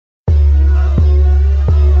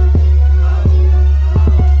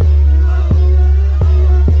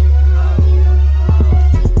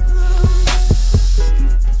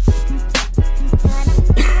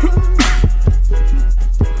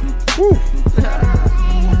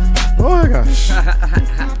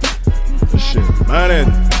Shit, money.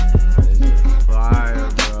 This is fire,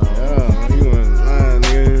 bro. Yeah, you ain't lying,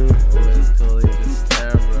 nigga. Wiz Khalifa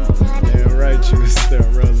stepbrother. Damn right, you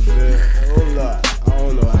stepbrother, man. Hold up. I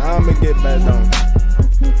don't know how I'ma get back down.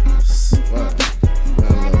 What?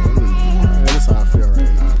 That's how I feel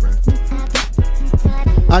right now,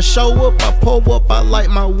 bro. I show up, I pull up, I light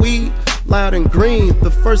my weed. Loud and green,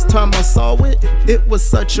 the first time I saw it, it was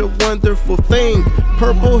such a wonderful thing.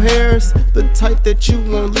 Purple hairs, the type that you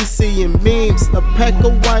only see in memes. A pack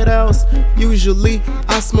of White House, usually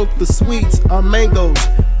I smoke the sweets or mangoes.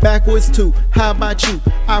 Backwards too, how about you?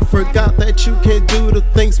 I forgot that you can't do the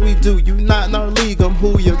things we do. You not in our league, I'm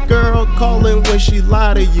who your girl calling when she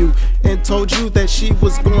lied to you and told you that she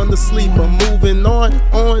was going to sleep. I'm moving on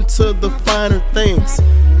to the finer things.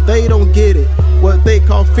 They don't get it, what they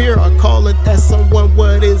call fear, I call it as someone,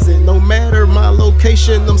 what is it? No matter my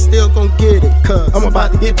location, I'm still gon' get it. Cause I'm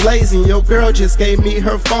about to get blazing, your girl just gave me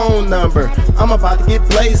her phone number. I'm about to get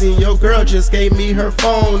blazing, your girl just gave me her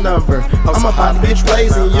phone number. I'm about to bitch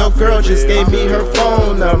blazing, your girl just gave me her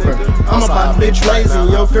phone number. I'm about to bitch blazing,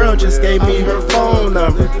 your girl just gave me her phone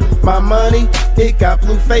number. My money, it got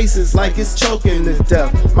blue faces like it's choking to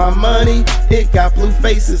death. My money, it got blue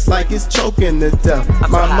faces like it's choking to death.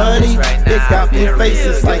 My money, it got blue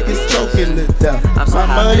faces like it's choking to death. My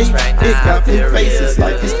money, it got blue faces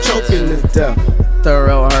like it's choking to death.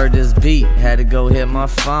 Thorough heard this beat, had to go hit my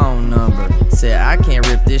phone number. Said I can't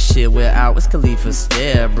rip this shit without Wiz Khalifa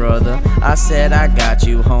stepbrother. I said I got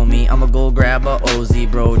you, homie. I'ma go grab a OZ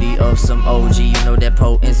Brody of some OG. You know that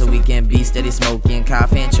potent, so we can be steady smoking,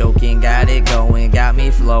 coughing, choking. Got it going, got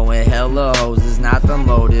me flowing. Hella hoes is not the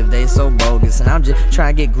motive, they so bogus. And I'm just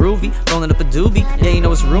trying to get groovy, rolling up a doobie. Yeah, you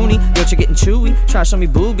know it's Rooney, yo, you're getting chewy. Try to show me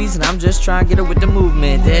boobies, and I'm just trying to get her with the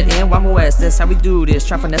movement. Dead end, why my west, that's how we do this.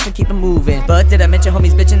 Try finesse and keep it moving. But did I mention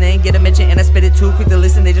homies bitching? They ain't get a mention, and I spit it too quick to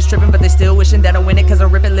listen. They just tripping, but they still wishing that I win it. Cause I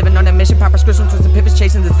rip it, living on a mission. Pop prescription, twisting pivots,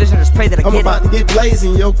 chasing this vision. Just pray that I get it. I'm about to get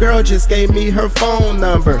blazing, your girl just gave me her phone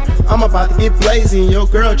number. I'm about to get blazing, your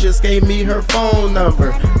girl just gave me her phone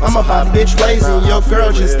number. I'm about to bitch blazing, your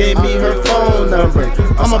girl just gave me her phone number.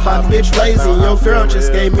 I'm about to bitch blazing, your girl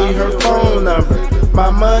just gave me her phone number. My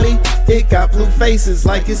money, it got blue faces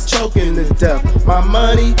like it's choking to death. My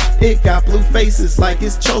money, it got blue faces like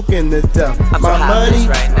it's choking to death. My money,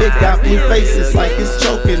 it got blue faces like it's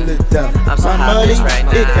choking to death. My money,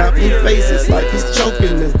 it got blue faces like it's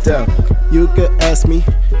choking to death. You could ask me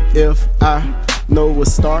if I know a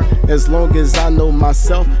star. As long as I know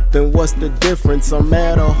myself, then what's the difference? I'm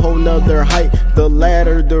at a whole nother height. The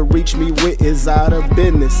ladder to reach me with is out of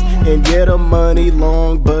business. And yeah, the money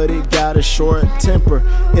long, but it got a short temper.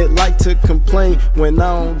 It like to complain when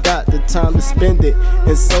I don't got the time to spend it.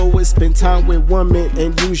 And so it spend time with women,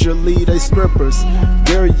 and usually they strippers.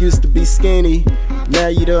 Girl used to be skinny, now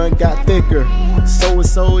you done got thicker. So and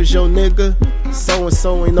so is your nigga, so and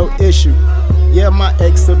so ain't no issue. Yeah, my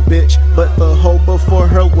ex a bitch, but the hoe before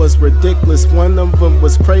her was ridiculous. One of them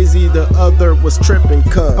was crazy, the other was tripping.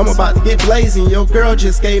 Cuz I'm about to get blazing, your girl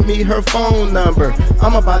just gave me her phone number.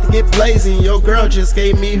 I'm about to get blazing, your girl just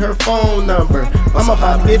gave me her phone number. I'm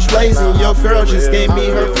about to bitch blazing, your girl just gave me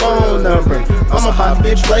her phone number. I'm about to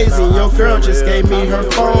bitch blazing, your girl just gave me her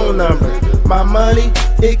phone number. My money,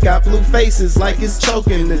 it got blue faces like it's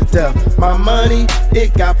choking to death. My money,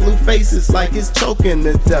 it got blue faces like it's choking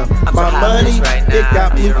to death. My money, it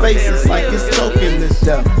got blue faces like it's choking to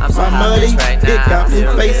death. My money, it got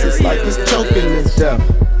blue faces like it's choking to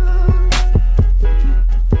death.